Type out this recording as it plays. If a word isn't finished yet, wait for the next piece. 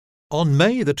On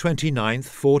May the 29th,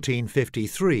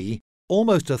 1453,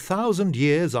 almost 1,000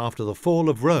 years after the fall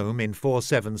of Rome in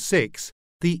 476,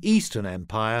 the Eastern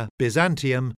Empire,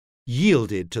 Byzantium,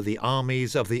 yielded to the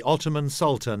armies of the Ottoman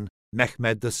Sultan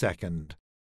Mehmed II.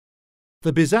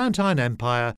 The Byzantine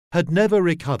Empire had never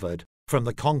recovered from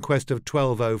the conquest of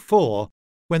 1204,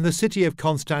 when the city of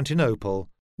Constantinople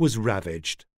was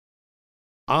ravaged.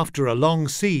 After a long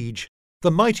siege,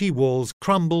 the mighty walls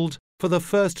crumbled for the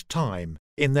first time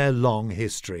in their long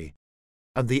history,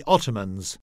 and the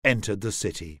Ottomans entered the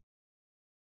city.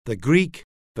 The Greek,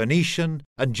 Venetian,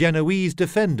 and Genoese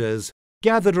defenders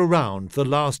gathered around the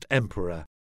last emperor,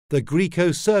 the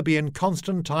Greco-Serbian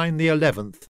Constantine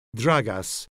XI,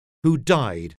 Dragas, who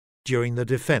died during the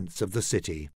defence of the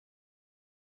city.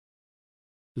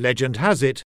 Legend has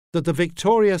it that the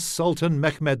victorious Sultan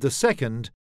Mehmed II,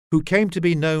 who came to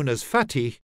be known as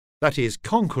Fatih, that is,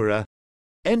 conqueror,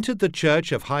 entered the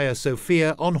church of Hagia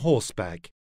Sophia on horseback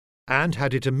and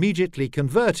had it immediately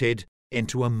converted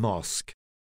into a mosque.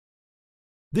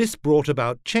 This brought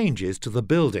about changes to the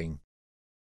building.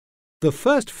 The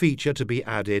first feature to be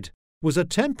added was a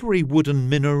temporary wooden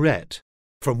minaret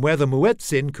from where the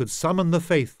muezzin could summon the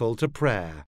faithful to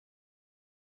prayer.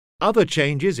 Other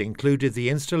changes included the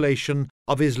installation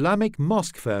of Islamic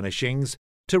mosque furnishings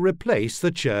to replace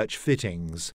the church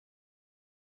fittings.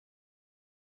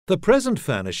 The present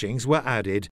furnishings were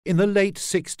added in the late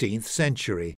 16th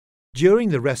century, during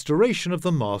the restoration of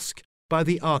the mosque by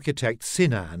the architect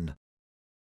Sinan.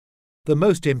 The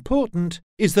most important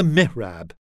is the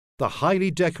mihrab, the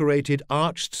highly decorated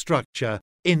arched structure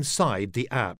inside the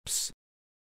apse.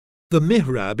 The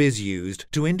mihrab is used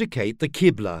to indicate the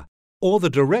Qibla, or the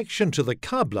direction to the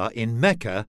Kaaba in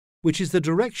Mecca, which is the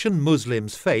direction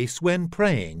Muslims face when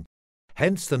praying,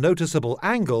 hence the noticeable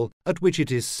angle at which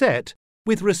it is set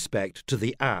with respect to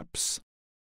the apse.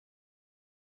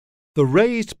 The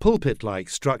raised pulpit-like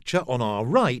structure on our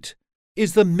right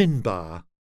is the minbar.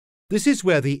 This is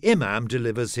where the imam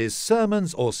delivers his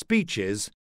sermons or speeches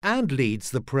and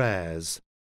leads the prayers.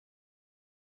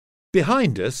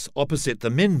 Behind us, opposite the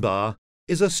minbar,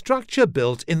 is a structure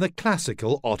built in the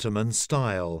classical Ottoman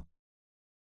style.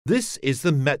 This is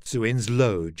the Mezzuin's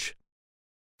Lodge.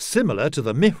 Similar to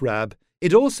the mihrab,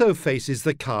 it also faces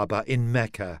the Kaaba in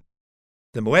Mecca.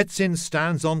 The muezzin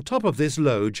stands on top of this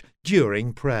lodge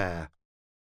during prayer.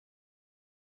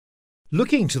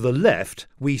 Looking to the left,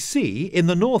 we see, in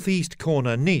the northeast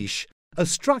corner niche, a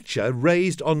structure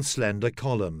raised on slender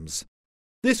columns.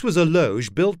 This was a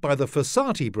loge built by the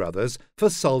Fossati brothers for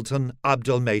Sultan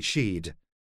Abdulmejid.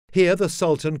 Here the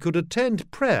Sultan could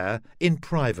attend prayer in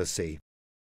privacy.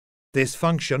 This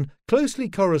function closely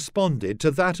corresponded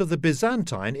to that of the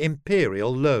Byzantine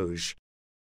imperial loge.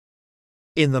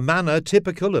 In the manner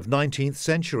typical of 19th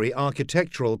century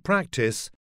architectural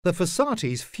practice, the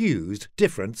Fossatis fused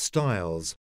different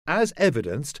styles, as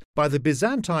evidenced by the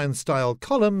Byzantine-style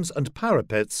columns and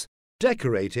parapets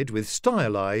decorated with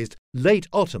stylized late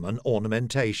Ottoman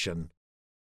ornamentation.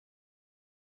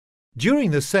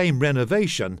 During the same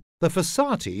renovation, the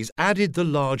Fossatis added the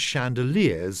large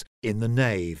chandeliers in the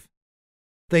nave.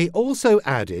 They also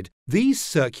added these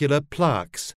circular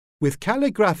plaques with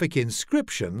calligraphic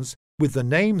inscriptions with the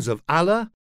names of Allah,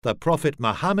 the Prophet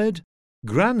Muhammad,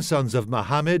 grandsons of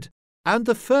Muhammad, and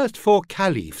the first four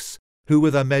caliphs, who were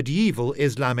the medieval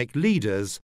Islamic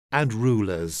leaders and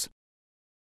rulers.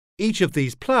 Each of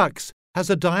these plaques has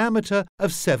a diameter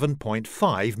of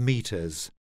 7.5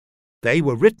 meters. They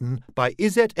were written by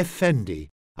İzzet Efendi,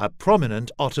 a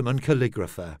prominent Ottoman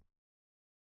calligrapher.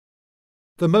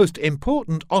 The most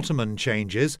important Ottoman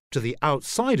changes to the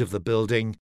outside of the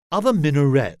building are the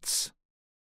minarets.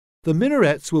 The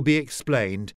minarets will be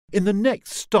explained in the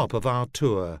next stop of our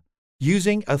tour,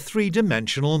 using a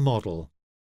three-dimensional model.